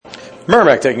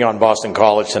Merrimack taking on Boston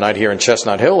College tonight here in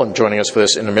Chestnut Hill, and joining us for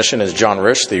this intermission is John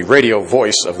Risch, the radio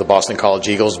voice of the Boston College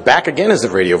Eagles, back again as the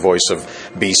radio voice of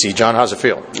BC. John, how's it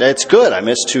feel? It's good. I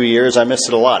missed 2 years. I missed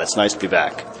it a lot. It's nice to be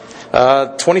back.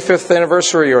 25th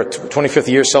anniversary or 25th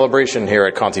year celebration here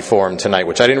at Conti Forum tonight,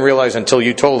 which I didn't realize until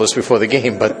you told us before the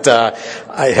game, but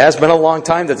it has been a long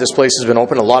time that this place has been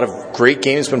open. A lot of great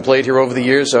games have been played here over the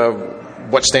years.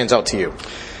 What stands out to you?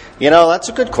 You know, that's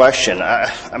a good question.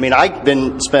 I mean, I've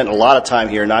spent a lot of time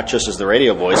here, not just as the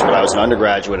radio voice, but I was an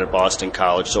undergraduate at Boston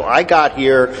College. So I got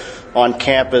here on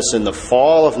campus in the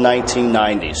fall of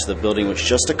 1990. So the building was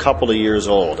just a couple of years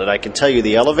old. And I can tell you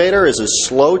the elevator is as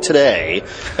slow today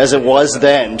as it was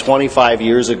then 25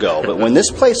 years ago. But when this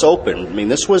place opened, I mean,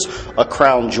 this was a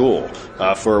crown jewel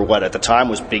for what at the time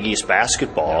was Big East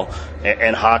basketball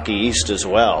and Hockey East as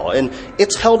well. And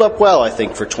it's held up well, I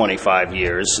think, for 25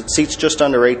 years. It seats just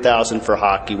under 8,000 for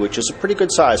hockey, which is a pretty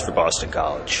good size for Boston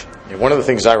College. One of the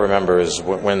things I remember is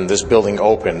when this building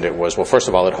opened, it was, well, first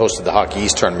of all, it hosted the Hockey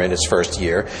East tournament its first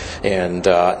year, and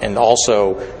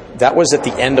also that was at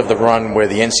the end of the run where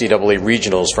the NCAA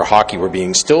regionals for hockey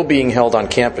were still being held on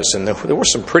campus, and there were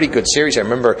some pretty good series. I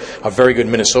remember a very good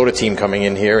Minnesota team coming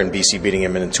in here and BC beating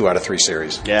them in 2 out of 3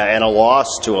 series. Yeah, and a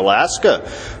loss to Alaska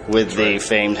with the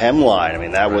famed hemline. I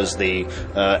mean, that was the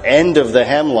end of the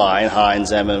hemline,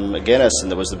 Hines, Emma, McGinnis,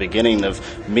 and that was the beginning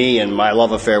of me and my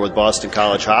love affair with Boston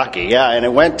College hockey. Yeah, and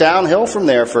it went downhill from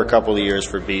there for a couple of years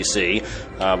for BC,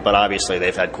 but obviously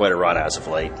they've had quite a run as of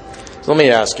late. So let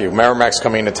me ask you, Merrimack's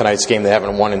coming into tonight's game. They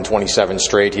haven't won in 27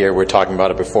 straight here. We're talking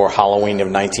about it before Halloween of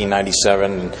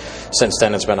 1997. And since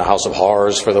then, it's been a house of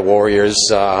horrors for the Warriors.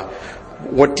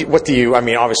 What do you, I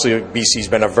mean, obviously, BC's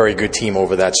been a very good team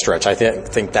over that stretch. I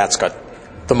think that's got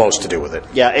the most to do with it.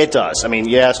 Yeah, it does. I mean,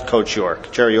 you ask Coach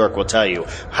York. Jerry York will tell you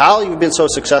how you've been so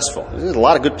successful. There's a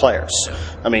lot of good players.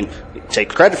 I mean, take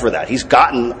credit for that. He's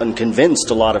gotten and convinced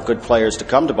a lot of good players to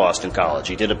come to Boston College.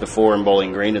 He did it before in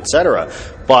Bowling Green, etc.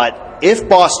 But if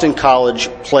Boston College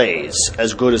plays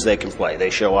as good as they can play, they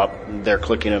show up, they're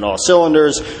clicking in all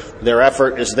cylinders, their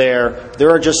effort is there. There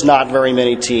are just not very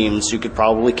many teams, you could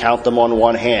probably count them on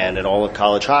one hand in all of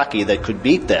college hockey, that could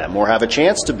beat them or have a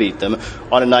chance to beat them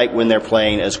on a night when they're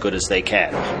playing as good as they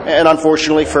can. And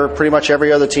unfortunately for pretty much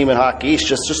every other team in Hockey East,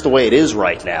 just the way it is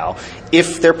right now,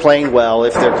 if they're playing well,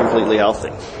 if they're completely healthy.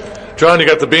 John, you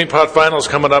got the Beanpot Finals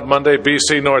coming up Monday,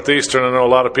 BC Northeastern. I know a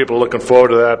lot of people are looking forward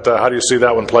to that. How do you see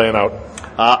that one playing out?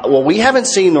 Well, we haven't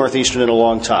seen Northeastern in a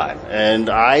long time, and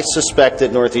I suspect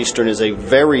that Northeastern is a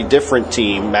very different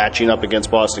team matching up against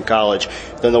Boston College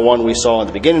than the one we saw in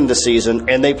the beginning of the season,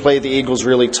 and they played the Eagles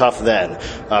really tough then.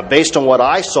 Based on what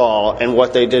I saw and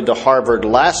what they did to Harvard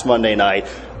last Monday night,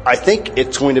 I think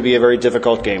it's going to be a very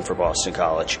difficult game for Boston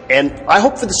College. And I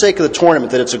hope for the sake of the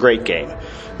tournament that it's a great game.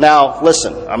 Now,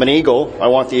 listen, I'm an Eagle. I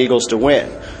want the Eagles to win.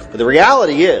 But the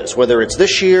reality is, whether it's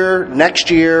this year, next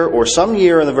year, or some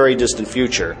year in the very distant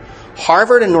future,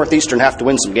 Harvard and Northeastern have to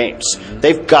win some games.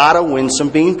 They've got to win some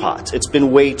Beanpots. It's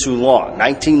been way too long.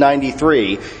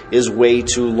 1993 is way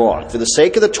too long. For the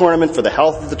sake of the tournament, for the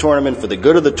health of the tournament, for the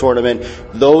good of the tournament,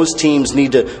 those teams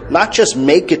need to not just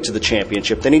make it to the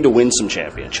championship, they need to win some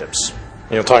championships.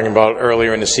 You know, talking about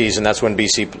earlier in the season, that's when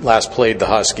BC last played the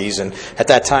Huskies, and at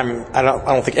that time, I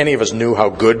don't think any of us knew how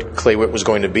good Clay Witt was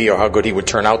going to be or how good he would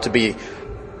turn out to be.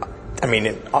 I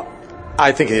mean,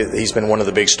 I think he's been one of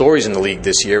the big stories in the league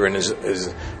this year, and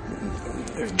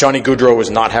if Johnny Gaudreau is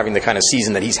not having the kind of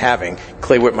season that he's having,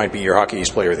 Clay Witt might be your Hockey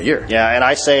East Player of the Year. Yeah, and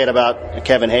I say it about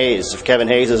Kevin Hayes. If Kevin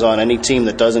Hayes is on any team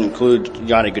that doesn't include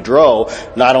Johnny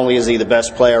Gaudreau, not only is he the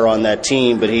best player on that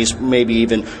team, but he's maybe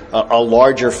even a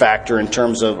larger factor in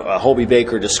terms of a Hobie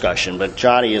Baker discussion. But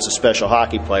Johnny is a special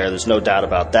hockey player. There's no doubt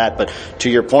about that. But to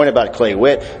your point about Clay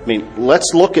Witt, I mean,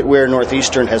 let's look at where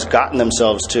Northeastern has gotten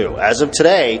themselves to. As of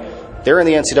today, they're in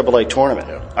the NCAA tournament.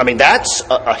 I mean, that's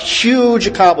a huge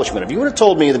accomplishment. If you would have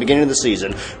told me at the beginning of the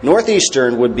season,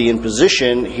 Northeastern would be in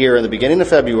position here in the beginning of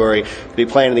February to be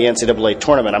playing in the NCAA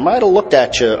tournament, I might have looked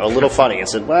at you a little funny and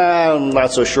said, well, I'm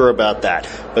not so sure about that.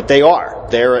 But they are.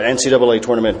 They're an NCAA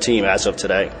tournament team as of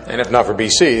today. And if not for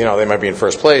BC, you know, they might be in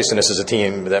first place, and this is a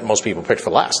team that most people picked for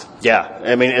last. Yeah,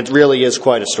 I mean, it really is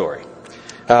quite a story.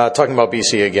 Talking about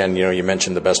BC again, you know, you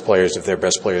mentioned the best players, if their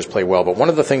best players play well. But one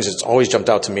of the things that's always jumped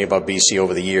out to me about BC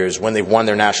over the years when they've won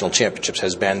their national championships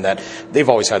has been that they've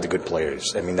always had the good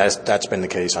players. I mean, that's been the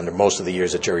case under most of the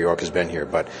years that Jerry York has been here.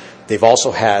 But they've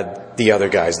also had the other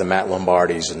guys, the Matt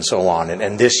Lombardis and so on.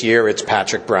 And this year it's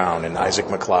Patrick Brown and Isaac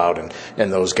McLeod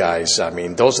and those guys. I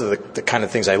mean, those are the kind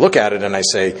of things I look at it and I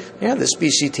say, yeah, this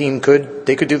BC team could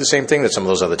do the same thing that some of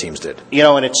those other teams did. You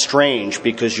know, and it's strange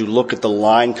because you look at the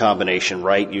line combination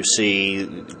right night, you see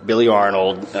Billy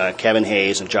Arnold, Kevin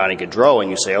Hayes, and Johnny Gaudreau, and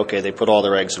you say, okay, they put all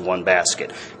their eggs in one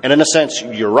basket. And in a sense,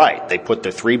 you're right. They put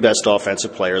their three best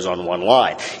offensive players on one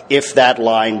line. If that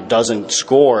line doesn't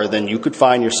score, then you could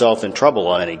find yourself in trouble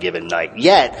on any given night.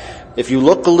 Yet, if you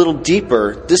look a little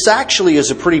deeper, this actually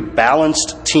is a pretty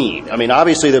balanced team. I mean,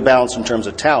 obviously they're balanced in terms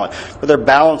of talent, but they're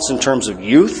balanced in terms of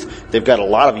youth. They've got a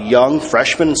lot of young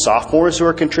freshmen and sophomores who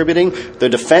are contributing. Their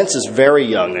defense is very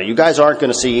young. Now, you guys aren't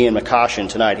going to see Ian McCoshen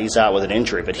tonight. He's out with an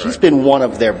injury, but he's been one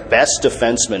of their best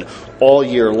defensemen all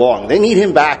year long. They need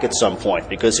him back at some point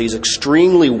because he's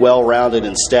extremely well-rounded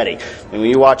and steady. And when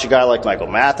you watch a guy like Michael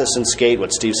Matheson skate,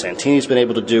 what Steve Santini's been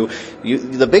able to do,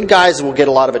 the big guys will get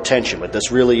a lot of attention, but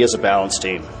this really is a balanced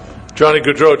team. Johnny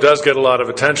Gaudreau does get a lot of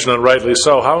attention, and rightly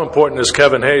so. How important has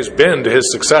Kevin Hayes been to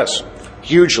his success?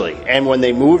 Hugely. And when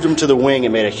they moved him to the wing, it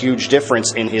made a huge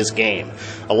difference in his game.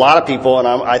 A lot of people, and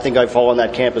I think I fall in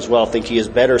that camp as well, think he is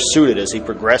better suited as he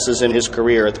progresses in his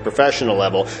career at the professional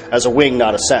level as a wing,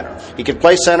 not a center. He can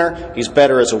play center. He's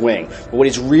better as a wing. But what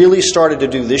he's really started to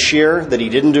do this year that he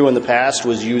didn't do in the past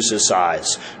was use his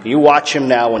size. You watch him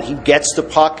now, when he gets the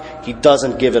puck, he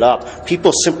doesn't give it up.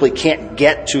 People simply can't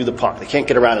get to the puck. They can't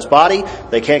get around his body.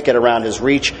 They can't get around his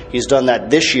reach. He's done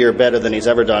that this year better than he's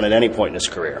ever done at any point in his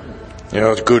career. You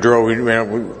know,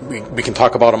 Gaudreau, we can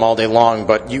talk about him all day long,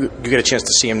 but you get a chance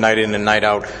to see him night in and night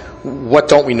out. What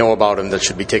don't we know about him that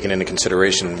should be taken into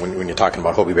consideration when you're talking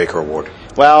about Hobey Baker Award?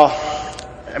 Well,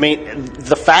 I mean,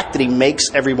 the fact that he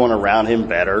makes everyone around him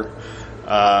better,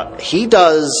 he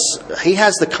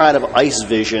has the kind of ice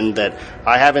vision that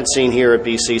I haven't seen here at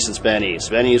BC since Ben Eves.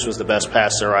 Ben Eves was the best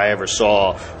passer I ever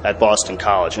saw at Boston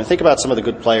College. And think about some of the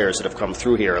good players that have come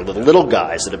through here, the little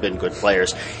guys that have been good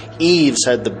players. Eves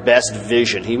had the best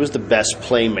vision. He was the best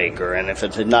playmaker. And if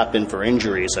it had not been for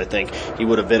injuries, I think he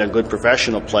would have been a good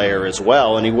professional player as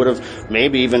well. And he would have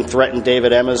maybe even threatened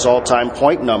David Emma's all-time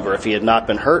point number if he had not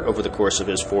been hurt over the course of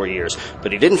his 4 years.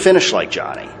 But he didn't finish like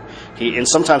Johnny. And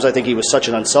sometimes I think he was such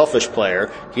an unselfish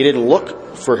player, he didn't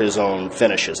look for his own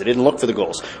finishes. He didn't look for the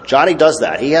goals. Johnny does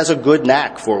that. He has a good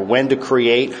knack for when to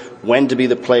create, when to be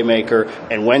the playmaker,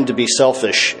 and when to be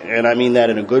selfish, and I mean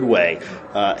that in a good way.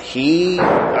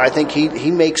 I think he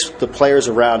makes the players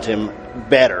around him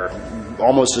better,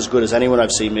 almost as good as anyone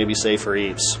I've seen, maybe say for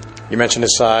Eves. You mentioned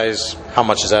his size. How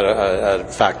much is that a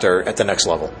factor at the next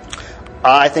level?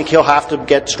 I think he'll have to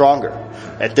get stronger.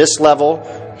 At this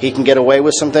level, he can get away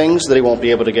with some things that he won't be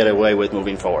able to get away with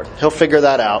moving forward. He'll figure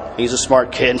that out. He's a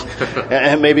smart kid,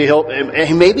 and maybe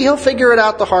he'll figure it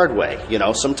out the hard way. You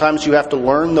know, sometimes you have to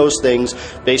learn those things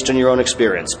based on your own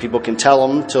experience. People can tell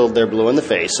him till they're blue in the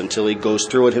face until he goes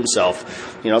through it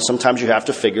himself. You know, sometimes you have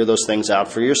to figure those things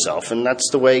out for yourself, and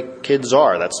that's the way kids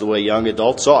are. That's the way young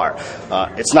adults are.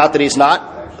 It's not that he's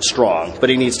not strong, but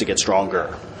he needs to get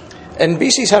stronger. And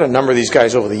BC's had a number of these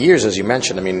guys over the years, as you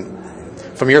mentioned. I mean,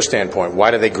 from your standpoint, why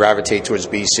do they gravitate towards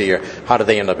BC, or how do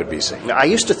they end up at BC? I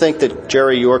used to think that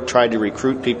Jerry York tried to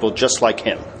recruit people just like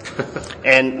him.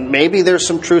 And maybe there's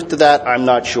some truth to that, I'm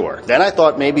not sure. Then I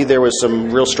thought maybe there was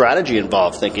some real strategy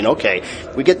involved, thinking, okay,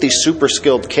 we get these super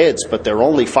skilled kids, but they're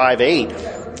only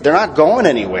 5'8". They're not going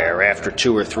anywhere after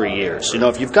 2 or 3 years. You know,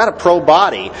 if you've got a pro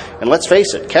body, and let's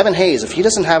face it, Kevin Hayes, if he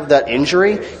doesn't have that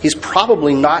injury, he's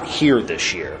probably not here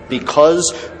this year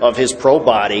because of his pro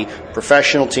body.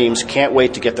 Professional teams can't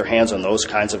wait to get their hands on those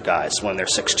kinds of guys when they're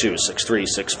 6'2", 6'3",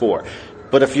 6'4".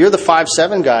 But if you're the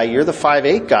 5'7" guy, you're the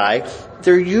 5'8" guy,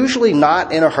 they're usually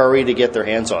not in a hurry to get their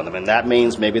hands on them. And that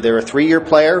means maybe they're a 3-year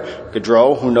player.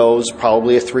 Gaudreau, who knows,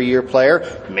 probably a 3-year player.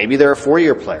 Maybe they're a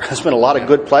 4-year player. There's been a lot of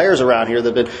good players around here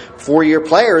that have been 4-year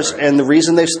players, and the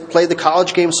reason they've played the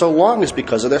college game so long is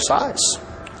because of their size.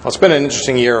 Well, it's been an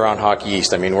interesting year around Hockey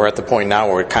East. I mean, we're at the point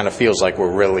now where it kind of feels like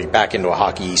we're really back into a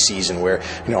Hockey East season where,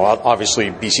 you know,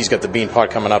 obviously BC's got the Beanpot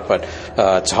coming up, but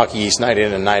it's Hockey East night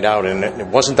in and night out, and it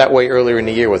wasn't that way earlier in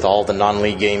the year with all the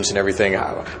non-league games and everything.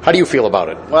 How do you feel about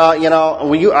it? Well, you know,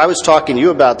 I was talking to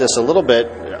you about this a little bit.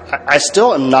 I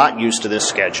still am not used to this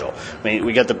schedule. I mean,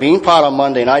 we got the Beanpot on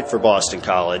Monday night for Boston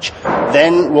College.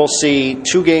 Then we'll see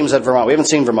 2 games at Vermont. We haven't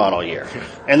seen Vermont all year.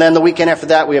 And then the weekend after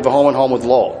that, we have a home-and-home with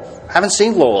Lowell. I haven't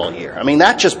seen Lowell all year. I mean,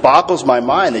 that just boggles my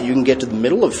mind that you can get to the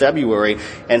middle of February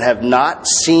and have not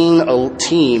seen a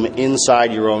team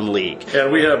inside your own league.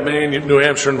 And we have Maine, New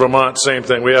Hampshire, and Vermont, same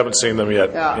thing. We haven't seen them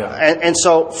yet. Yeah. And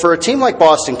so for a team like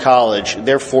Boston College,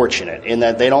 they're fortunate in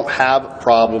that they don't have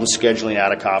problems scheduling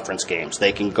out-of-conference games.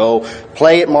 They can go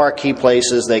play at marquee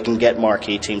places. They can get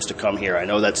marquee teams to come here. I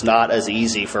know that's not as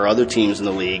easy for other teams in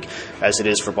the league as it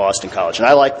is for Boston College. And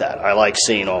I like that. I like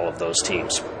seeing all of those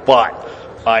teams. But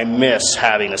I miss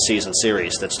having a season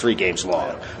series that's 3 games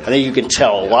long. I think you can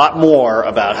tell a lot more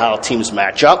about how teams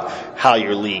match up, how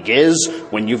your league is,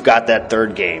 when you've got that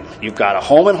third game. You've got a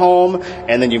home and home,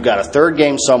 and then you've got a third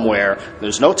game somewhere.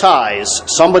 There's no ties.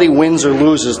 Somebody wins or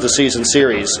loses the season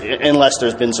series, unless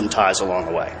there's been some ties along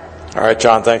the way. All right,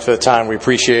 John, thanks for the time. We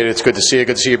appreciate it. It's good to see you.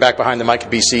 Good to see you back behind the mic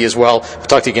at BC as well. We'll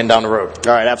talk to you again down the road.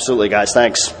 All right, absolutely, guys.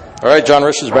 Thanks. All right, John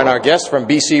Risch has been our guest from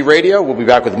BC Radio. We'll be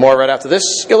back with more right after this.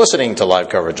 You're listening to live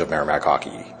coverage of Merrimack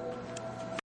Hockey.